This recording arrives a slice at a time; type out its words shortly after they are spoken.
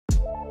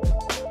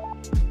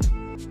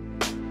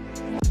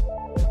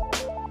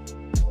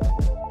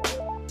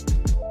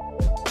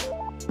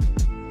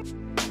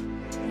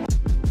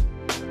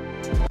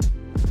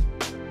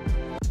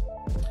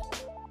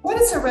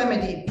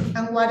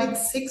and what it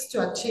seeks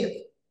to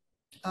achieve.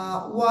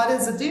 What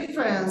is the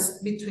difference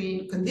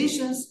between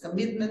conditions,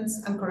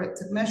 commitments, and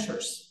corrective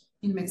measures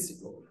in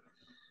Mexico?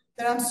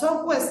 There are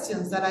some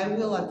questions that I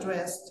will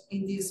address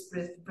in this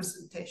brief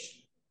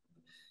presentation.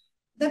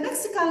 The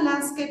Mexican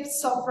landscape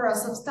suffered a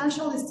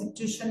substantial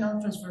institutional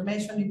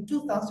transformation in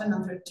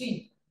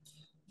 2013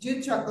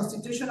 due to a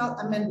constitutional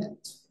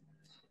amendment.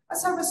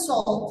 As a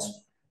result,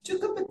 2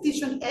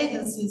 competition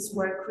agencies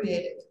were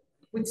created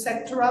with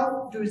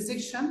sectoral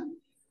jurisdiction,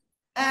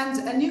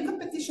 and a new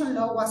competition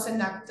law was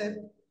enacted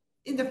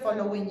in the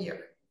following year.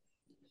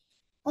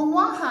 On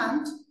one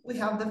hand, we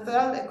have the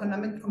Federal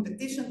Economic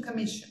Competition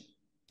Commission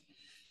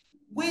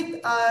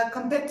with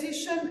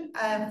competition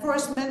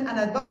enforcement and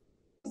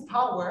advisory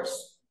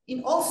powers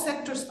in all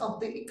sectors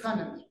of the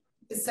economy,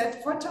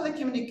 except for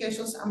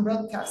telecommunications and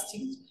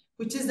broadcasting,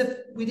 which is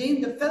within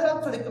the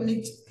Federal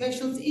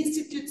Telecommunications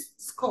Institute's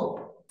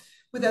scope,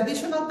 with the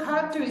additional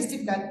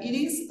characteristic that it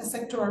is a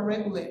sectoral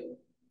regulator.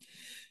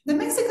 The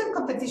Mexican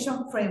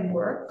competition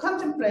framework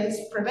contemplates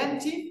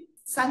preventive,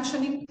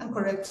 sanctioning, and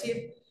corrective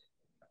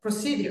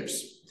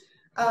procedures.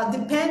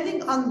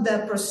 Depending on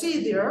the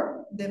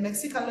procedure, the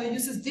Mexican law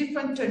uses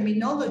different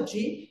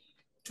terminology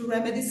to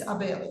remedies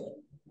available.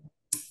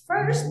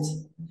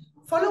 First,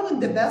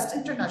 following the best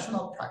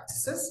international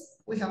practices,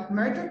 we have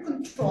merger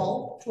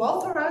control to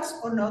authorize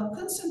or not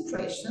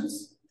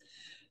concentrations.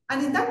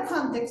 And in that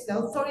context, the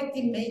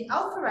authority may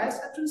authorize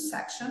a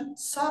transaction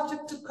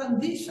subject to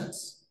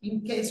conditions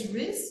in case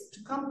risks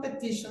to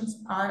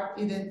competitions are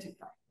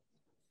identified.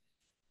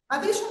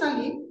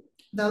 Additionally,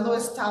 the law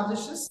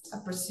establishes a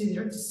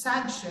procedure to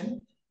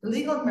sanction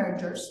illegal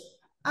mergers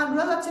and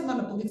relative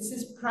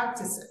monopolistic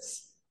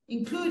practices,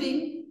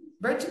 including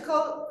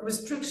vertical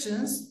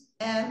restrictions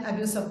and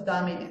abuse of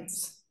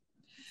dominance.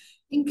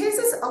 In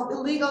cases of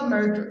illegal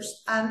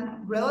mergers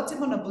and relative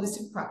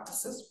monopolistic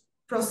practices,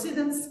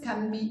 proceedings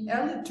can be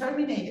early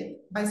terminated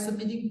by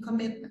submitting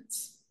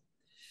commitments.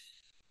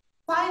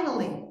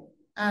 Finally,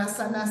 as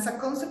a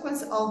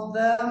consequence of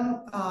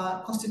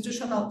the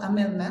constitutional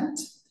amendment,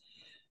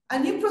 a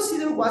new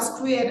procedure was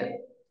created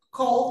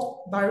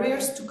called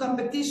Barriers to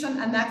Competition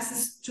and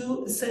Access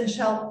to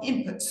Essential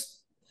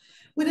Inputs,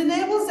 which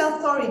enables the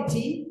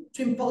authority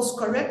to impose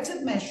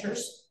corrective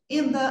measures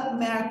in the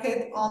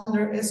market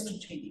under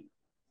scrutiny.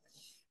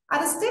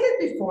 As stated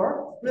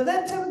before,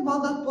 relative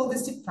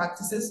monopolistic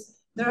practices,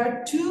 there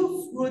are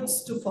 2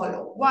 routes to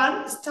follow.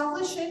 One,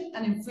 establishing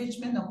an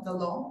infringement of the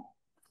law,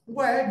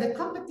 where the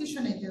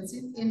competition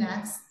agency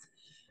enacts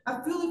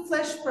a fully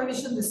fledged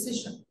provision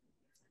decision.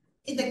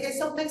 In the case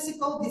of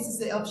Mexico, this is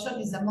the option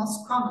is the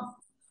most common.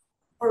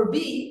 Or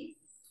B,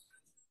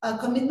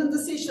 commitment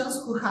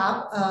decisions who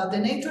have the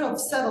nature of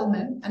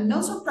settlement, and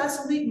not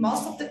surprisingly,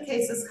 most of the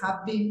cases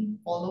have been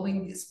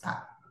following this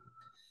path.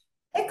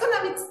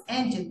 Economic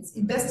engines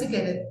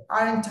investigated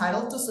are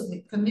entitled to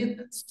submit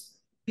commitments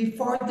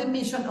before the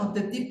emission of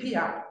the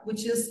DPR,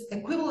 which is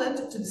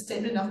equivalent to the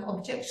statement of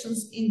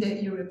objections in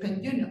the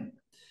European Union.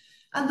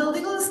 And the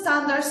legal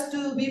standards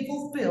to be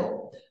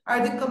fulfilled are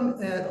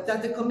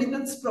that the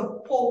commitments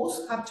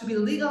proposed have to be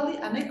legally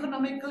and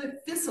economically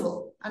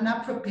feasible and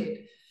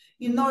appropriate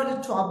in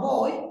order to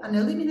avoid and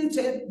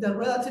eliminate the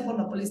relative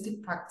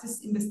monopolistic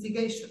practice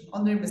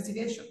under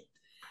investigation,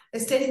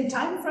 stating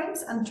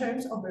timeframes and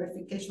terms of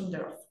verification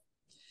thereof.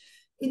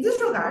 In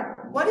this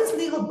regard, what is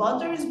legal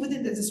boundaries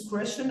within the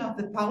discretion of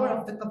the power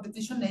of the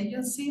competition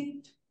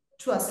agency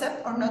to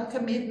accept or not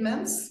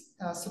commitments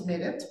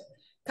submitted?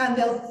 Can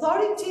the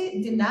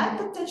authority deny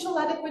potential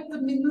adequate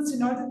commitments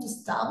in order to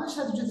establish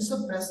a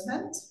judicial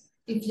precedent?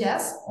 If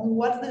yes, on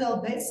what legal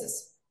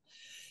basis?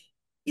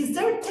 Is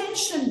there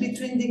tension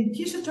between the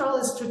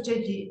inquisitorial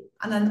strategy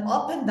and an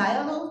open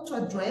dialogue to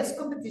address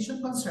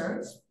competition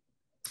concerns?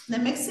 The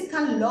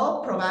Mexican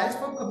law provides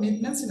for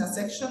commitments in a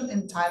section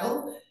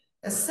entitled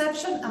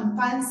Exception and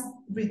Fines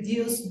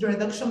Reduced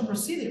Reduction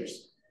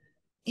Procedures.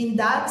 In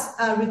that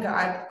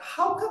regard,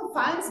 how can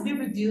fines be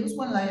reduced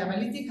when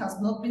liability has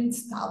not been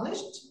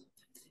established?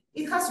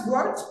 It has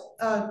worked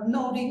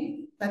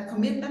noting that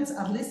commitments,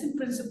 at least in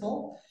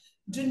principle,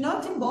 do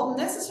not involve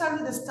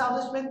necessarily the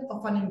establishment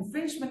of an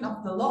infringement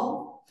of the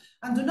law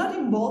and do not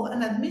involve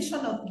an admission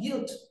of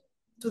guilt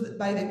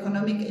by the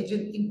economic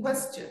agent in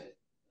question.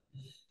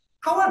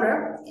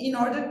 However, in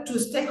order to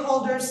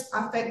stakeholders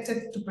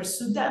affected to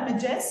pursue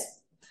damages,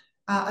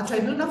 a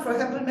tribunal, for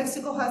example, in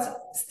Mexico has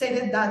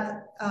stated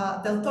that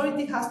the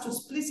authority has to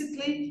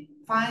explicitly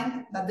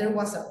find that there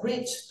was a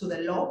breach to the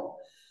law.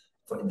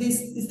 This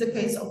is the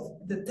case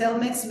of the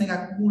Telmex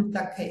Mega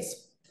Multa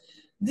case.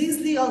 These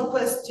legal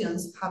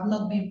questions have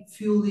not been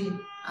fully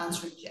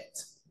answered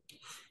yet.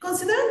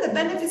 Considering the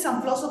benefits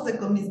and flaws of the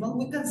commitment,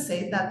 we can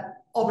say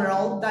that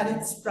overall that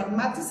its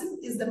pragmatism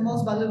is the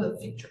most valuable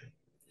feature.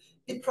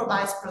 It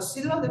provides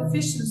procedural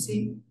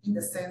efficiency in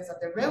the sense that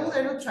the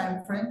regulator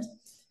timeframe,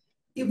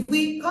 if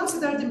we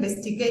consider the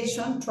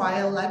investigation,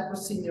 trial-like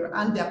procedure,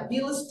 and the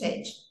appeal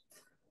stage,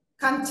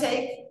 can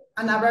take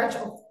an average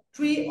of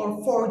 3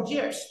 or 4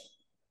 years.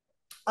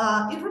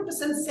 It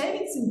represents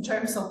savings in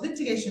terms of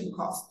litigation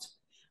cost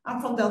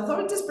And from the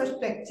authorities'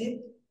 perspective,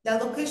 the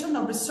allocation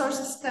of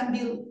resources can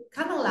be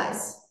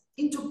canalized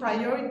into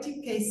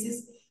priority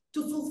cases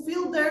to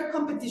fulfill their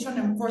competition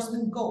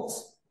enforcement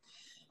goals.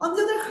 On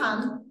the other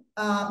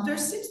hand, there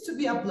seems to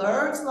be a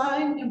blurred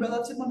line in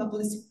relative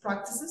monopolistic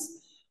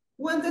practices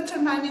when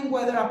determining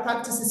whether a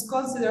practice is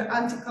considered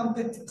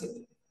anti-competitive.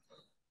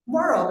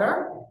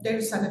 Moreover, there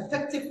is an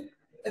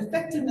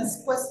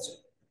effectiveness question.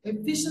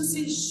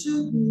 Efficiency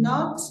should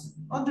not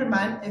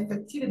undermine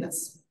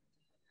effectiveness.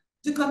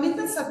 Do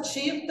commitments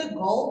achieve the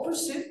goal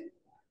pursued?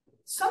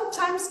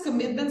 Sometimes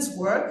commitments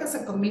work as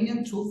a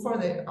convenient tool for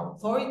the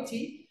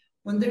authority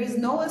when there is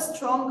no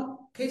strong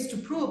case to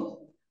prove,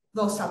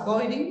 thus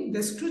avoiding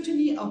the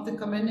scrutiny of the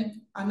economic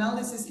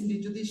analysis in the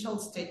judicial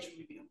stage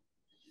review.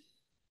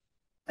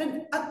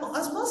 And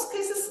as most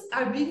cases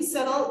are being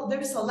settled,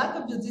 there is a lack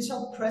of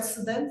judicial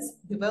precedents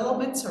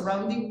development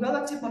surrounding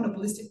relative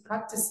monopolistic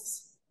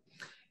practices.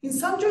 In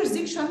some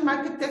jurisdictions,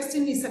 market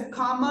testing is a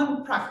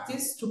common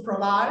practice to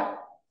provide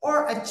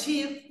or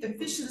achieve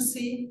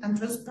efficiency and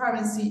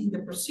transparency in the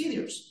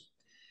procedures.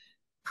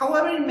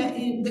 However,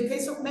 in the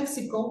case of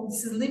Mexico,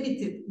 this is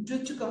limited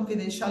due to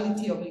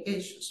confidentiality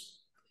obligations.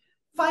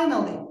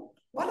 Finally,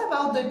 what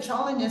about the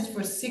challenges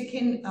for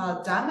seeking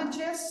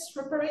damages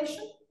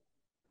reparation?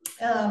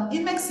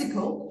 In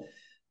Mexico,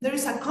 there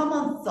is a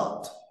common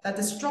thought that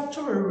the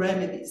structural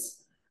remedies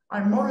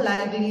are more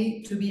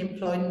likely to be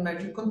employed in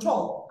merger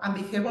control and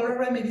behavioral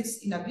remedies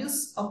in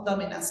abuse of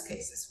dominance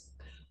cases.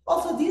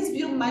 Also, this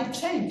view might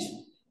change.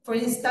 For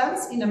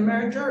instance, in a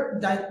merger,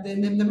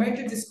 the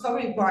merger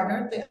discovery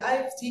partner, the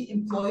IFT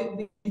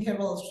employed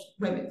behavioral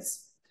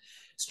remedies.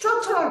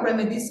 Structural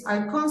remedies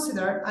are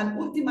considered an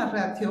ultima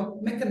ratio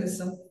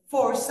mechanism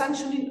for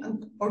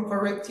sanctioning or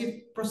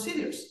corrective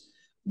procedures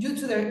due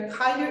to their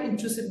higher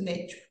intrusive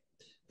nature.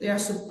 They are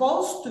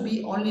supposed to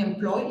be only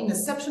employed in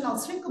exceptional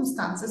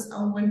circumstances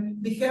and when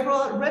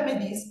behavioral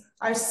remedies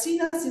are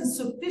seen as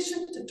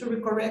insufficient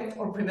to correct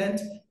or prevent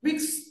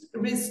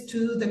risk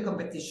to the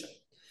competition.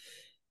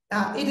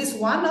 It is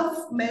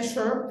one-off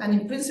measure and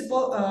in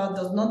principle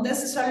does not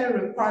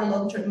necessarily require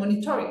long-term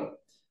monitoring,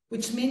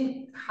 which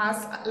means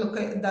that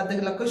the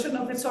allocation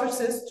of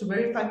resources to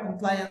verify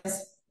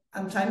compliance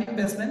and time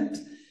investment,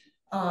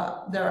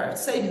 there are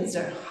savings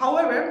there.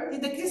 However,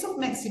 in the case of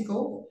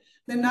Mexico,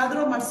 the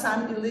Nadro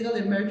Marzán illegal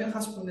emergence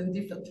has proven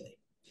differently.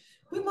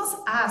 We must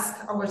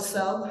ask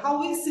ourselves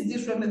how easy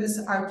these remedies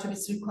are to be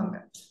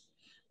circumvented.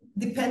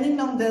 Depending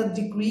on the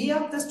degree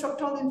of the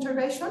structural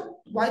intervention,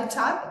 what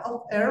type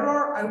of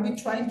error are we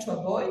trying to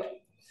avoid?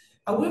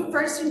 Are we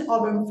facing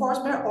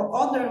over-enforcement or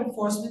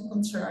under-enforcement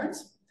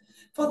concerns?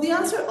 For the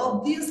answer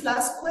of these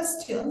last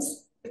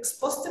questions,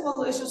 ex-post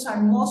evaluations are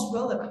most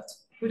relevant.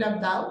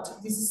 Without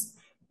doubt, this is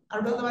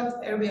a relevant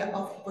area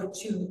of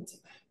opportunity.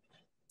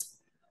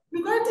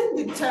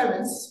 Regarding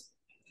deterrence,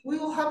 we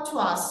will have to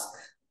ask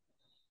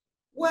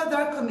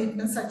whether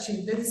commitments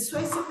achieve the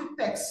dissuasive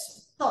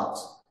effects thought.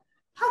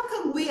 How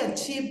can we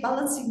achieve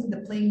balancing the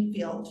playing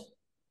field?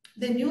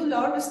 The new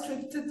law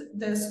restricted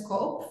the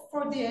scope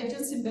for the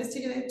agents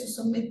investigated to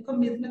submit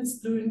commitments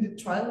during the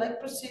trial-like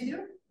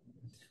procedure.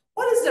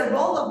 What is the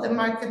role of the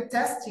market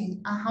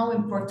testing and how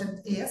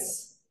important it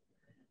is?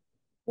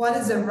 What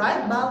is the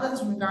right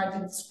balance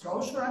regarding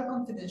disclosure and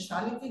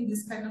confidentiality in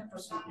these kind of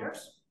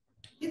procedures?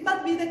 It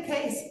might be the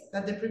case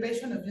that the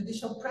deprivation of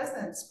judicial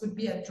precedents could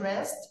be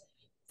addressed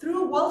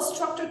through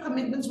well-structured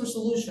commitments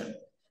resolution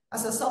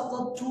as a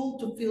soft tool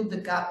to fill the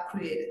gap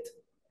created.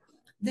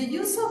 The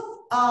use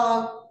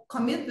of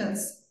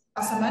commitments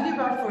as a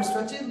maneuver for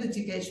strategic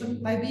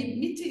litigation might be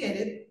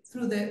mitigated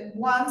through the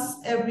once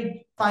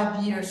every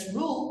 5 years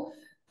rule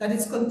that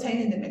is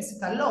contained in the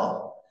Mexican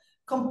law.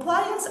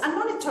 Compliance and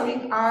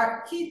monitoring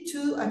are key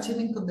to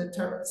achieving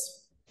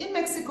deterrence. In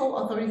Mexico,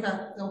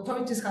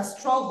 authorities have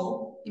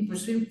struggled in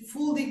pursuing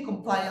fully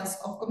compliance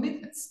of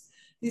commitments.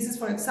 This is,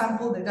 for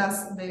example,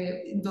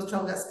 the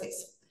industrial gas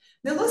case.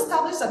 The law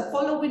established that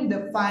following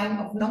the fine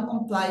of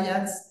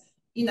non-compliance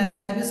in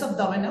abuse of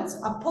dominance,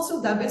 a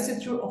possible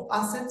divestiture of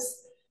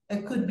assets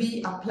could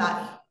be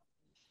applied.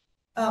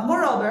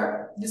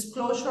 Moreover,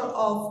 disclosure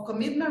of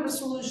commitment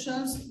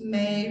resolutions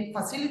may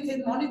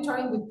facilitate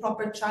monitoring with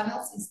proper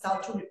channels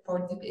installed to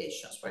report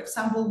deviations, for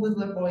example,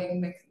 whistleblowing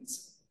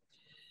mechanisms.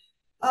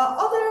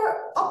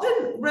 Other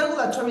open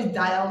regulatory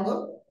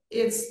dialogue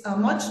is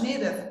much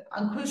needed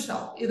and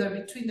crucial, either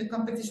between the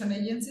competition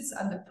agencies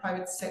and the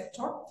private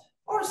sector,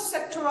 or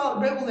sectoral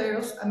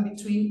regulators and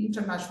between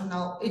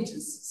international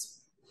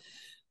agencies.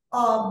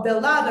 The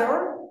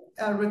latter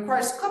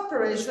requires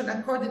cooperation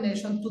and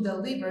coordination to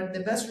deliver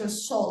the best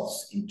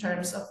results in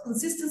terms of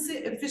consistency,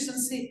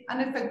 efficiency,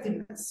 and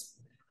effectiveness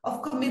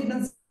of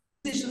commitments,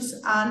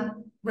 decisions, and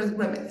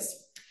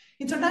remedies.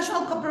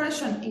 International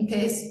cooperation in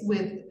case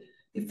with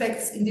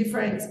effects in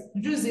different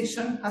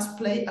jurisdictions has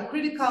played a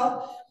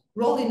critical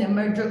role in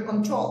merger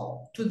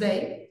control.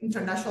 Today,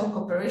 international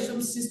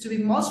cooperation seems to be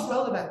most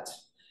relevant,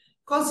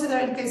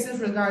 considering cases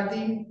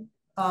regarding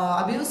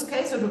abuse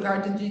cases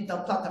regarding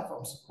digital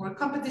platforms, where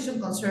competition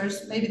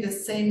concerns may be the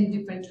same in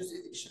different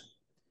jurisdictions.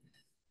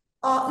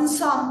 In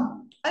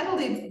sum, I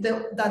believe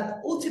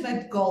that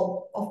ultimate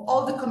goal of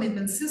all the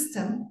commitment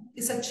system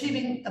is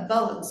achieving a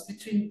balance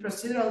between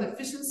procedural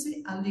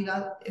efficiency and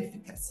legal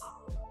efficacy.